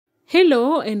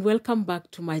Hello and welcome back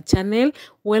to my channel.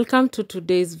 Welcome to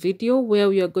today's video where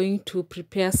we are going to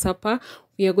prepare supper.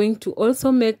 We are going to also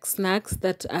make snacks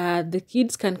that the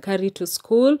kids can carry to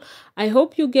school. I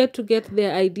hope you get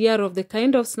the idea of the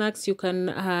kind of snacks you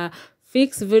can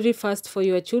fix very fast for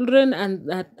your children,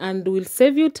 and will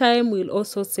save you time, will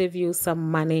also save you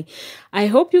some money. I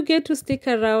hope you get to stick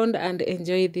around and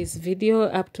enjoy this video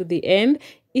up to the end.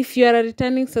 If you are a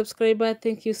returning subscriber,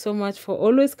 thank you so much for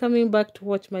always coming back to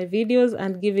watch my videos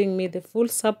and giving me the full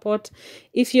support.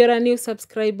 If you're a new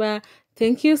subscriber,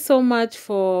 thank you so much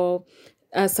for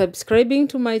subscribing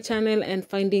to my channel and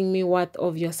finding me worth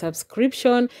of your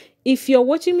subscription. If you're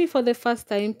watching me for the first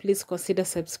time, please consider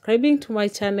subscribing to my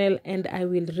channel and I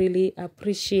will really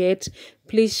appreciate.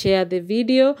 Please share the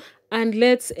video and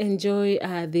let's enjoy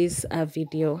this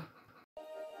video.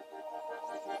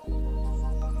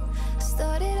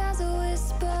 Started as a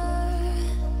whisper,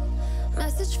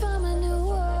 message from a new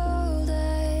world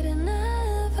I'd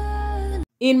never.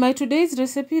 In my today's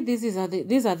recipe, these are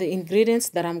the ingredients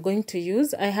that I'm going to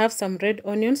use. I have some red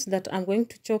onions that I'm going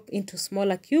to chop into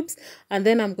smaller cubes, and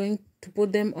then I'm going to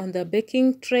put them on the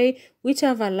baking tray, which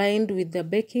I've aligned with the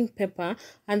baking paper.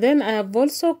 And then I have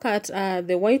also cut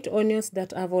the white onions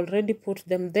that I've already put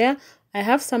them there. I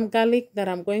have some garlic that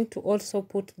I'm going to also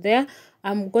put there.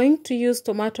 I'm going to use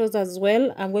tomatoes as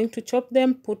well. I'm going to chop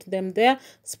them, put them there,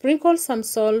 sprinkle some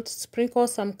salt, sprinkle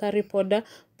some curry powder,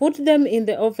 put them in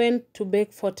the oven to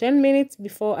bake for 10 minutes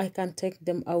before I can take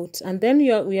them out. And then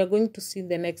we are going to see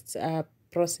the next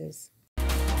process.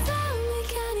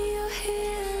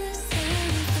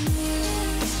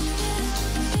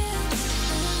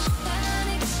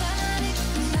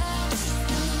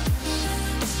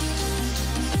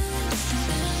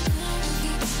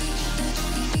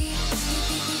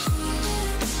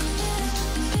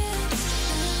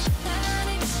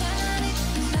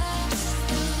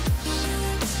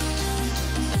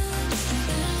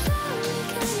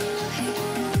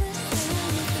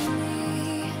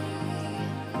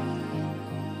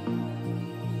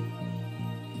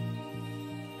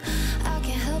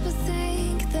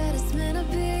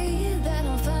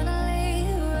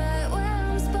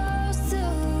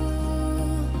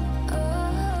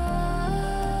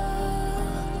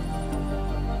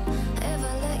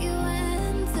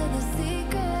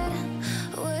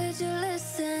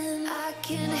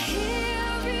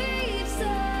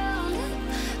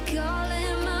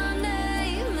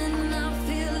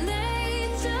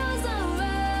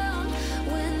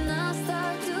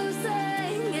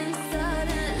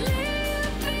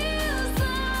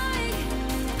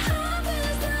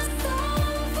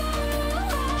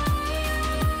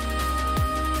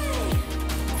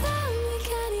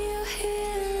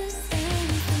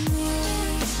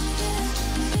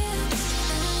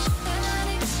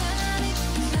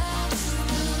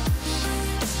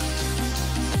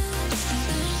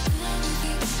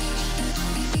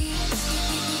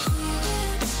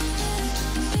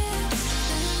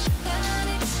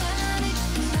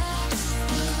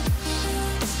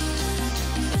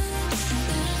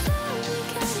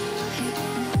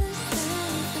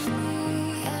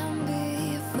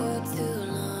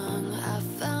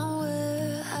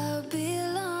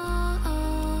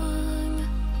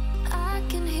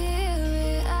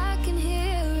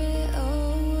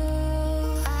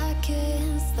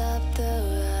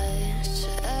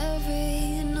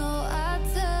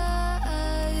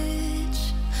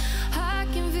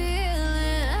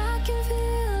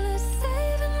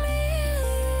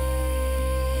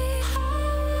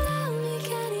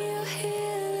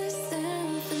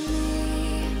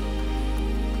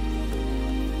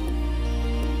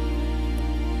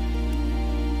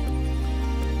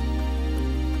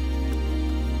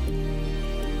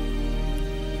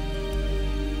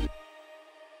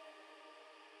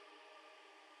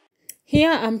 Here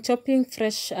I'm chopping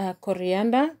fresh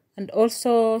coriander and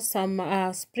also some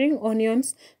spring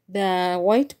onions, the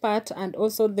white part and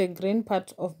also the green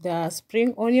part of the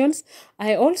spring onions.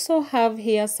 I also have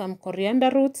here some coriander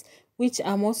roots, which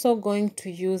I'm also going to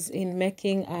use in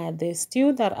making the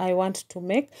stew that I want to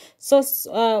make. So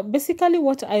basically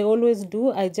what I always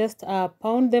do, I just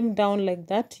pound them down like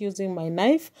that using my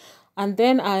knife. And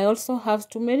then I also have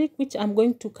turmeric, which I'm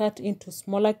going to cut into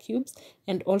smaller cubes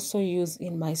and also use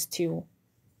in my stew.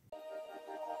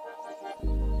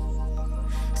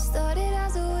 Started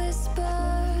as a whisper,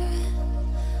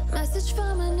 message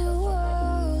from a new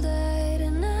world I'd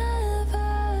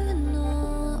never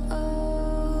known.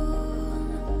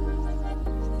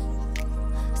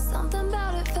 Something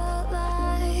about it felt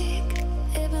like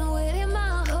it'd been waiting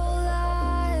my whole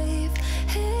life.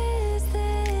 Is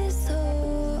this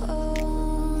home?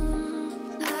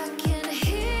 I can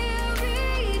hear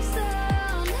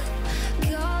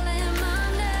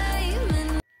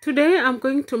Today I'm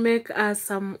going to make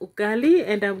some ugali,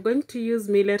 and I'm going to use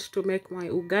millet to make my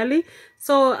ugali.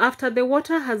 So after the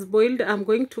water has boiled, I'm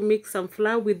going to mix some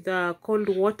flour with the cold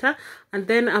water, and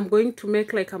then I'm going to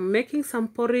make like I'm making some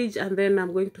porridge, and then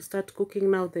I'm going to start cooking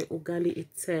now the ugali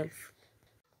itself.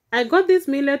 I got this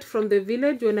millet from the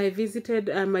village when I visited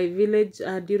my village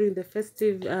during the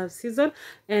festive season,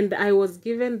 and I was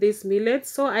given this millet.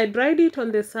 So I dried it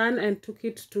on the sun and took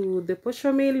it to the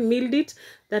posho mill, milled it.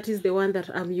 That is the one that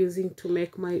I'm using to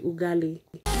make my ugali.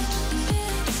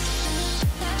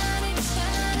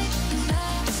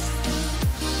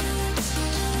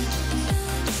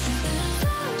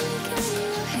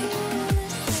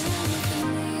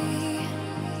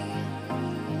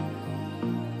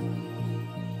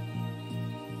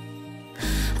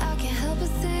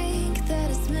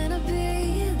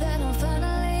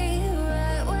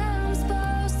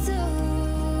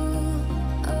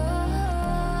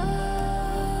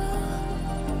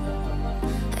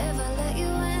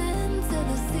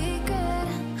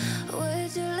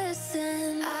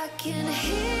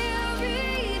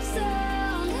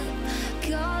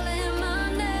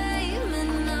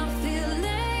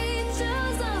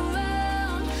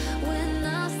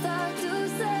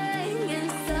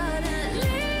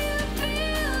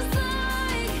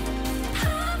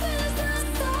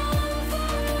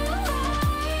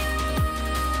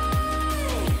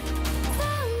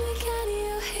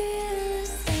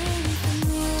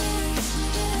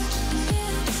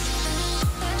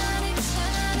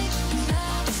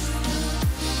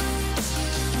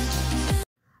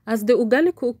 As the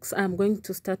ugali cooks, I'm going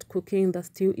to start cooking the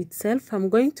stew itself. I'm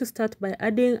going to start by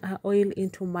adding oil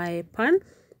into my pan.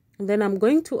 Then I'm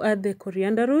going to add the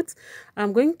coriander roots.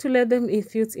 I'm going to let them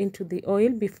infuse into the oil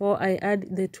before I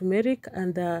add the turmeric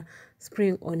and the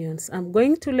spring onions. I'm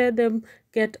going to let them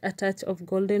get a touch of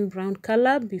golden brown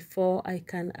color before I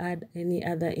can add any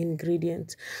other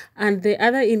ingredient. And the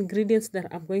other ingredients that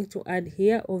I'm going to add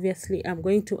here, obviously, I'm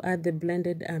going to add the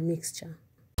blended mixture.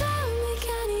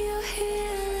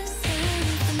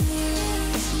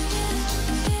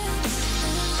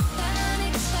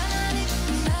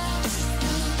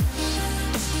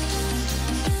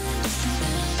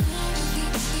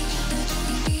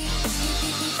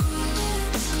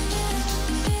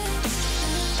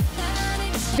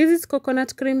 This is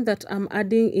coconut cream that I'm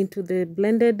adding into the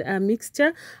blended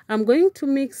mixture. I'm going to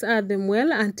mix them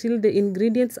well until the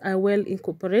ingredients are well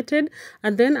incorporated,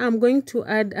 and then I'm going to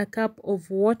add a cup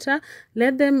of water.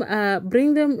 Let them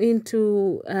bring them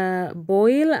into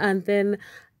boil, and then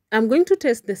I'm going to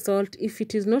taste the salt. If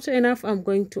it is not enough, I'm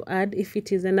going to add. If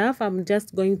it is enough, I'm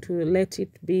just going to let it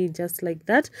be just like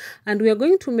that. And we are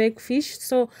going to make fish.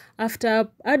 So after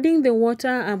adding the water,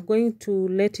 I'm going to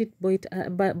let it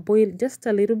boil just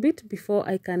a little bit before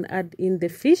I can add in the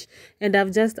fish. And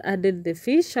I've just added the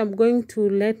fish. I'm going to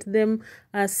let them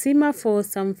simmer for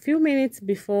some few minutes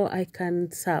before I can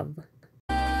serve.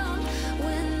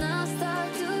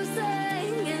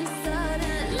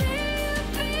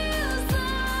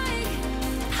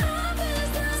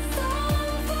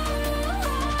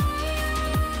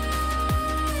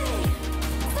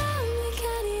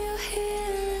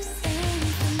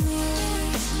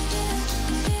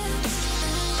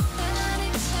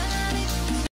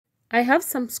 I have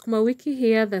some sukuma wiki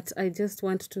here that I just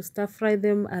want to stir fry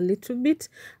them a little bit.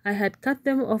 I had cut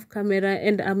them off camera,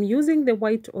 and I'm using the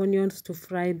white onions to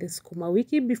fry the sukuma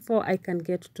wiki before I can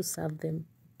get to serve them.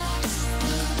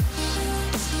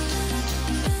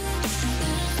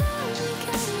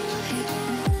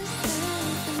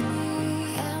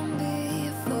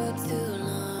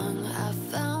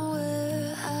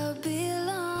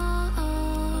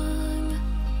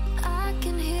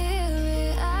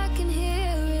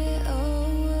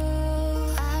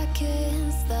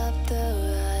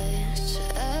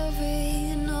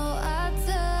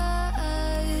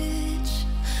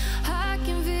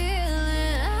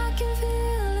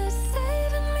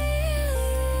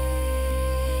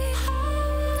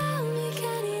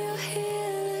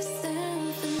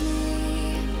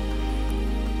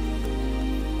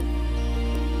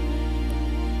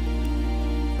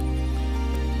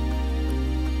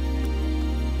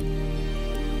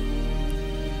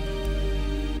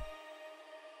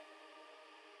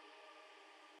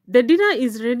 The dinner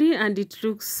is ready and it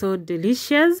looks so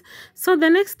delicious. So the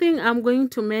next thing I'm going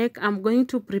to make, I'm going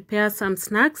to prepare some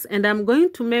snacks, and I'm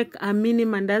going to make a mini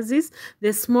mandazis,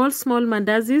 the small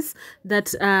mandazis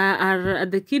that are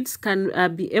the kids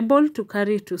can be able to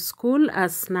carry to school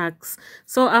as snacks.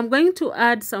 So I'm going to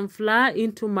add some flour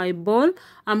into my bowl.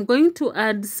 I'm going to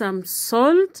add some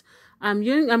salt. I'm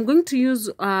going to use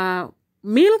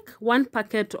milk, 1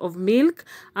 packet of milk.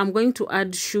 I'm going to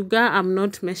add sugar. I'm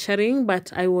not measuring,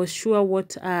 but I was sure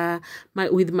what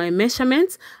with my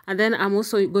measurements. And then I'm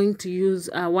also going to use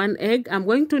 1 egg. I'm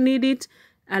going to knead it,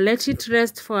 let it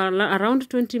rest for around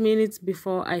 20 minutes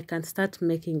before I can start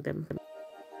making them.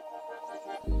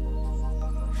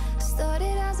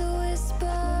 Started as a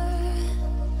whisper,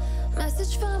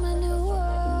 message from a new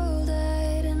world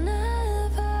I'd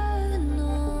never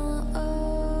known.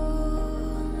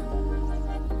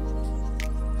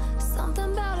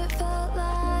 Something about it felt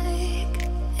like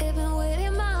it'd been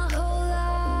waiting my whole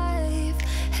life.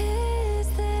 Is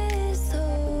this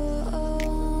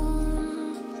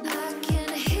home? I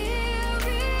can hear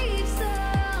each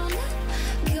sound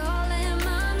calling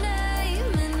my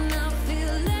name, and I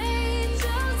feel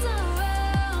angels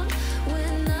around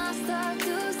when I start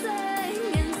to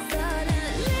sing, and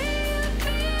suddenly it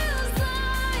feels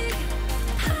like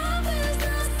heaven's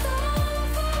not so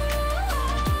far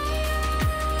away.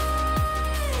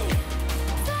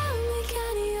 Tell me,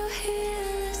 can you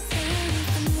hear the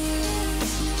symphony?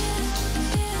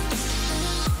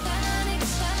 Panic,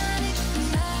 panic,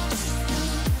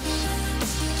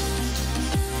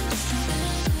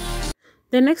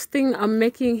 The next thing I'm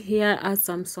making here are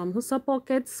some sambusa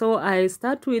pockets. So I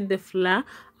start with the flour.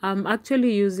 I'm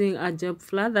actually using a jab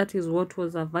flour. That is what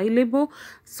was available.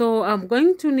 So I'm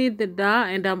going to knead the dough,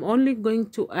 and I'm only going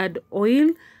to add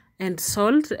oil and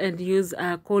salt and use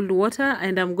cold water,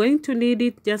 and I'm going to knead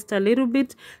it just a little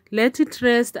bit, let it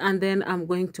rest, and then I'm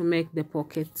going to make the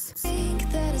pockets.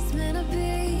 think that it's meant to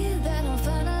be, that I'm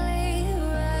finally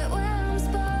right where I'm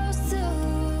supposed to.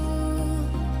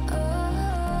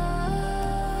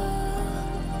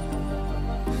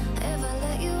 If I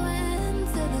let you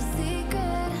into the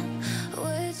secret,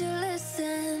 would you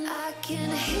listen? I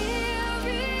can hear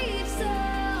each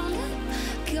sound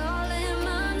calling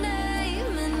my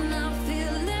name, and I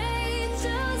feel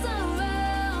angels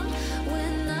around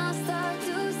when I start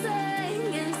to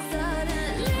sing, and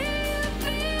suddenly it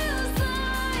feels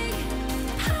like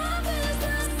heaven's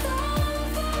not so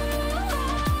far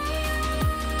away.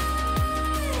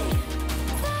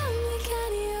 Tell me,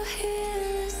 can you hear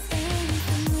the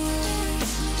symphony?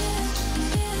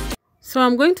 So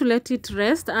I'm going to let it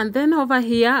rest, and then over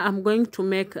here I'm going to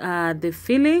make the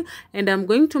filling, and I'm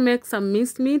going to make some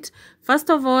minced meat. First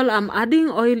of all, I'm adding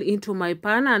oil into my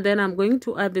pan, and then I'm going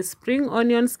to add the spring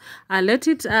onions. I let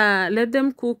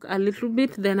them cook a little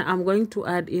bit. Then I'm going to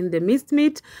add in the minced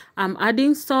meat. I'm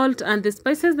adding salt, and the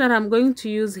spices that I'm going to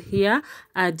use here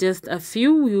are just a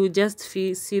few. You just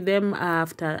see them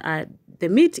after the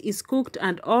meat is cooked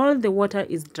and all the water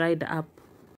is dried up.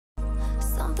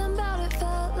 Something about it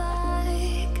felt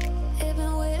like it'd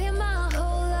been waiting my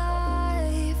whole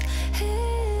life.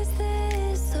 Is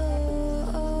this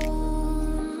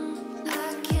home?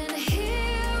 I can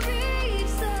hear each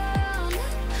sound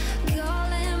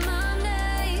calling my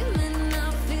name, and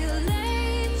I feel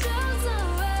angels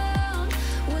around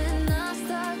when I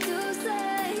start to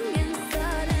sing, and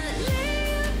suddenly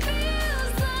it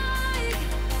feels like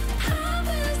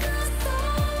heaven's not so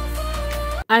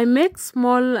far. I make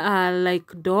small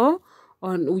like dough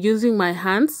on using my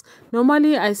hands.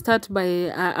 Normally I start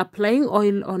by applying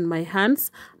oil on my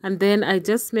hands, and then I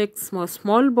just make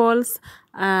small balls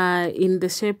in the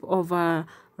shape of a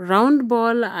round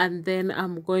ball, and then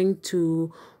I'm going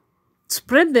to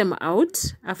spread them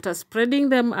out. After spreading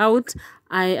them out,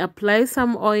 I apply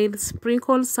some oil,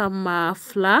 sprinkle some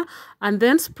flour, and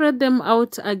then spread them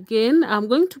out again. I'm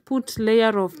going to put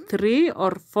layer of 3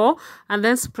 or 4 and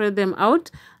then spread them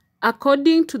out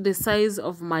according to the size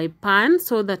of my pan,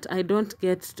 so that I don't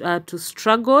get to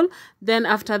struggle. Then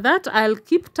after that, I'll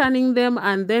keep turning them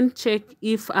and then check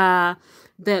if the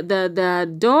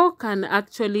dough can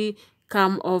actually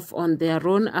come off on their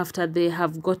own after they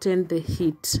have gotten the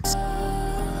heat. If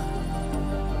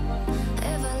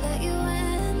I let you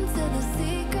into the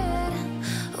secret,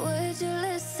 would you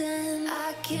listen?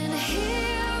 I can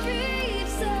hear each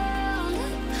sound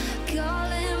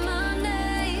calling my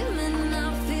name, and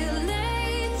I feel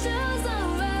angels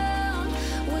around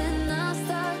when I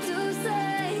start to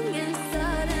sing, and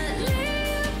suddenly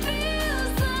it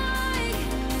feels like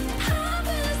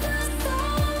heaven's not so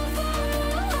far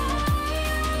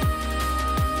away.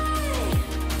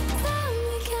 Tell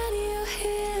me, can you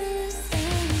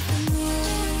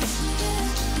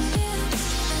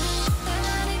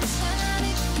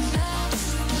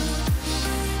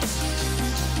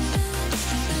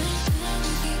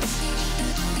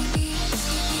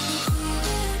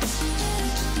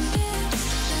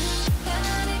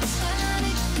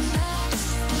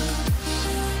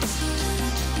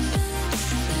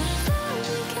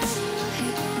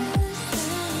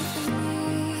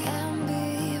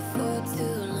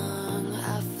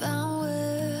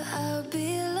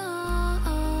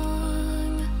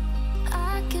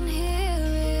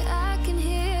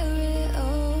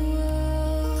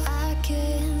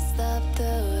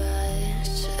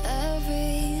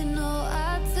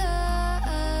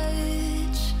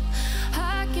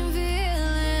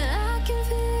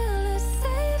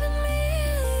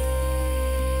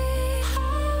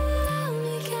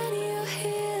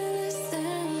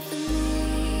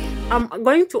I'm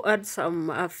going to add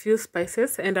a few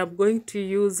spices, and I'm going to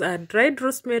use dried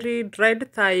rosemary,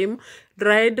 dried thyme,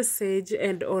 dried sage,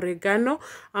 and oregano.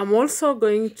 I'm also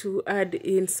going to add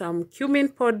in some cumin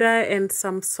powder and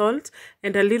some salt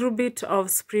and a little bit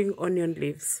of spring onion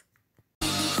leaves.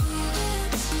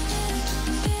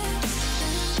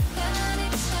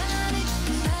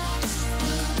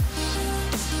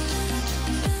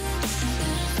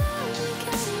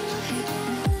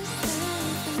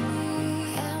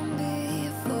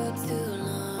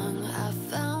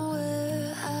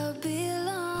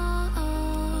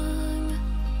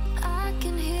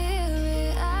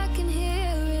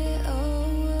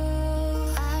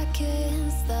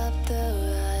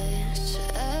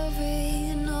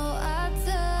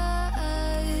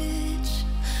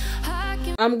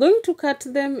 I'm going to cut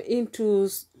them into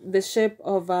the shape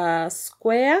of a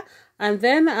square, and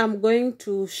then I'm going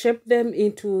to shape them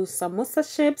into samosa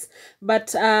shapes,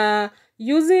 but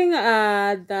using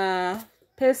the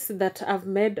paste that I've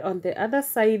made on the other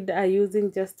side,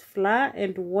 using just flour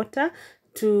and water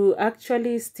to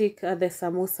actually stick the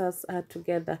samosas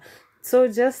together. So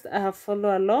just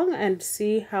follow along and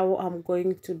see how I'm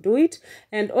going to do it.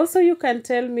 And also you can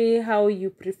tell me how you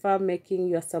prefer making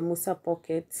your samosa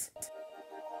pockets.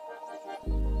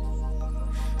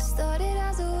 Started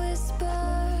as a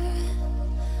whisper,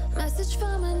 message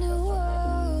from a new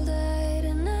world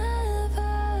I'd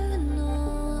never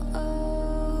known.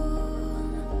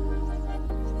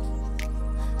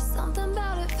 Something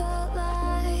about it felt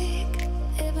like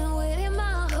it'd been waiting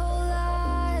my whole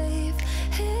life.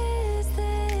 Is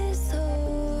this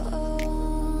home?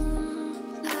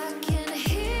 I can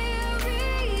hear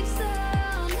each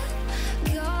sound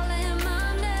calling my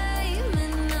name,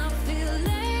 and I feel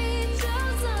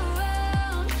angels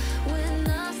around when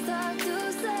I start to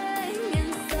sing,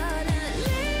 and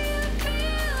suddenly it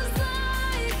feels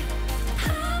like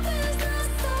heaven's not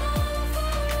so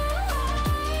far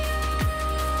away.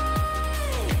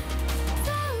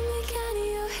 Tell me, can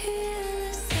you hear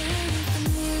the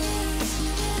symphony?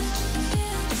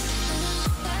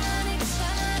 Panic,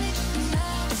 panic,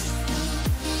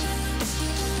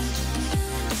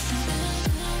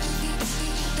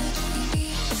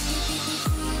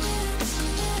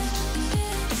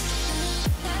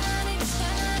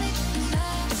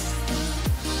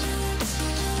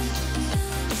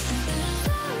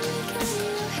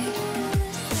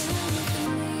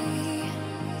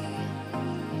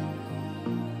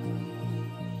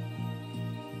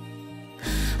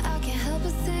 I can't help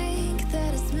but think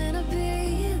that it's meant to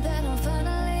be, that I'm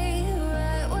finally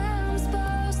right where I'm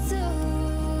supposed to.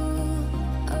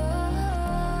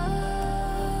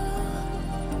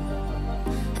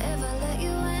 If I let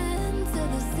you into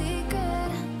the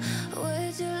secret,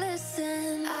 would you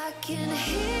listen? I can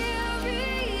hear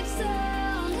each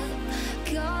sound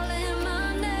calling my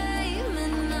name,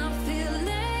 and I feel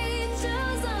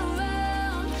angels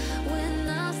around when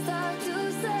I start to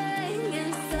sing,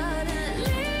 and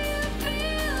suddenly it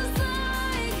feels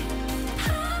like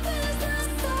heaven's not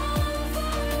so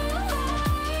far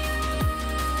away.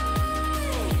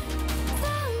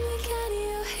 Tell me, can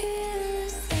you hear the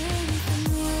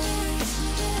symphony?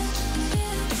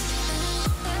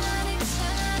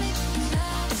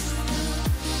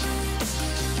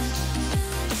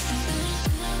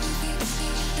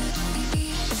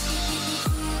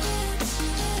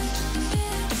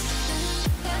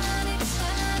 Panic,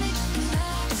 panic,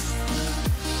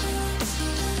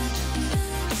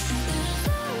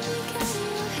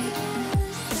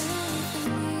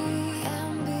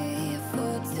 and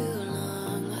before too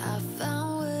long I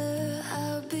found where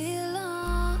I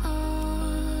belong.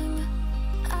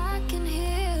 I can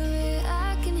hear it,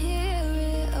 I can hear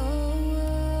it,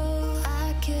 oh,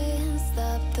 I can't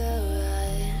stop the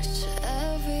rush.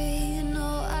 Every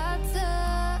note I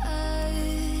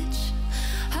touch,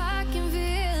 I can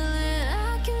feel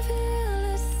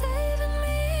it saving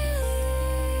me.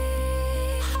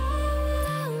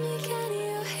 Tell me, can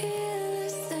you hear the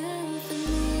symphony?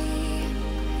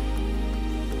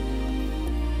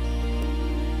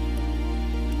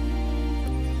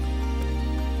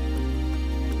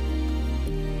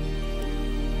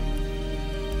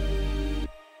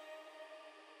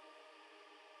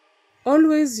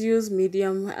 Always use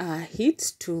medium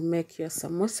heat to make your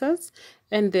samosas,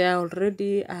 and they are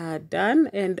already done.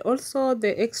 And also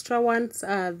the extra ones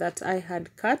that I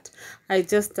had cut, I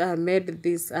just made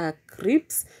these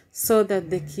crisps so that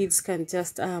the kids can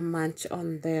just munch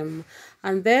on them.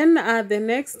 And then the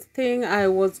next thing I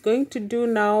was going to do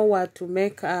now was to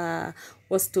make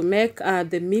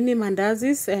the mini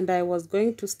mandazis, and I was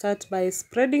going to start by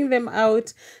spreading them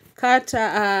out, cut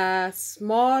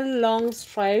small long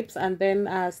stripes, and then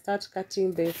start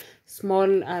cutting the small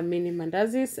mini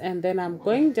mandazis, and then I'm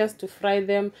going just to fry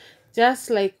them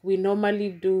just like we normally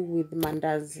do with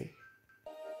mandazi.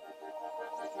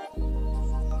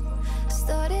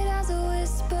 Started as a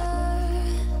whisper,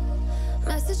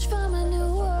 message from a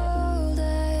new world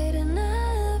I'd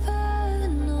never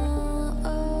known.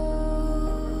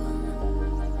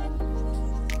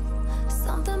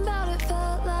 Something about it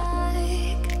felt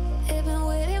like it'd been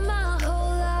waiting my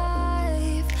whole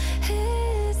life.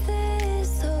 Is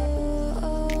this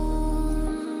home?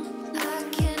 I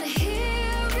can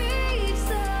hear each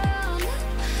sound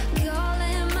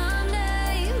calling my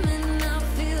name, and I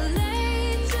feel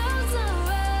angels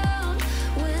around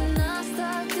when I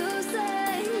start to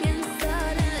sing, and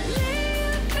suddenly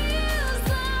it feels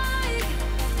like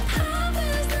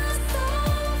heaven's not so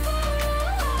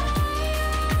far away.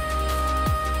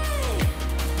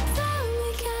 Tell me,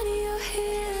 can you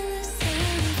hear the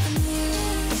symphony?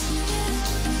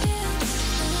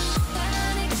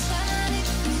 Panic, panic,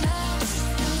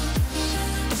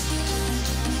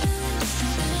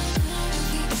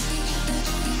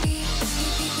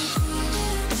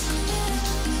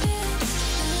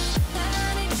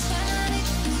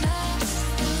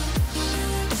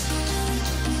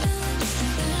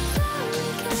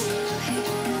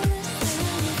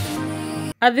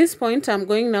 At this point, I'm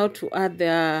going now to add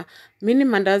the mini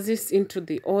mandazis into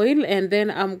the oil, and then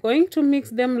I'm going to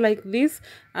mix them like this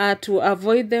to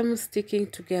avoid them sticking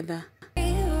together.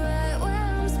 right where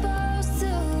I'm supposed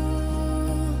to.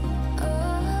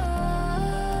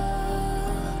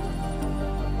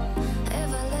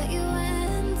 If I let you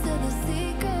into the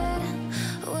secret,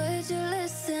 would you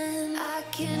listen? I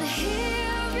can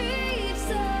hear each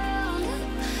sound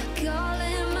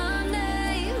calling my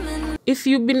name, and If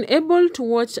you've been able to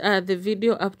watch the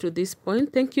video up to this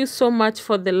point, thank you so much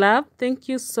for the love. Thank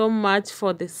you so much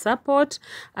for the support.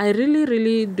 I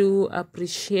really do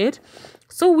appreciate.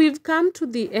 So we've come to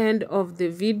the end of the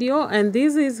video, and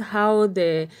this is how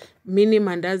the mini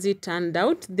mandazi turned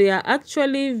out. They are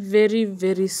actually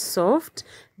very soft.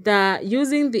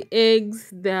 Using the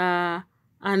eggs,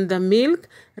 and the milk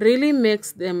really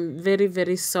makes them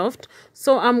very soft.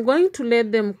 So I'm going to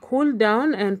let them cool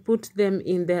down and put them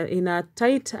in a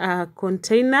tight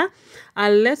container.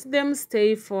 I'll let them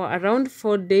stay for around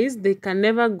 4 days. They can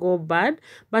never go bad,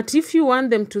 but if you want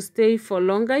them to stay for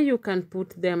longer, you can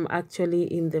put them actually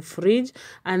in the fridge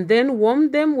and then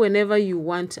warm them whenever you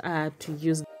want to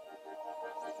use them.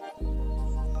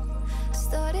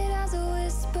 started as a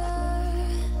whisper,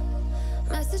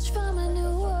 message from a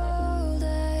new world.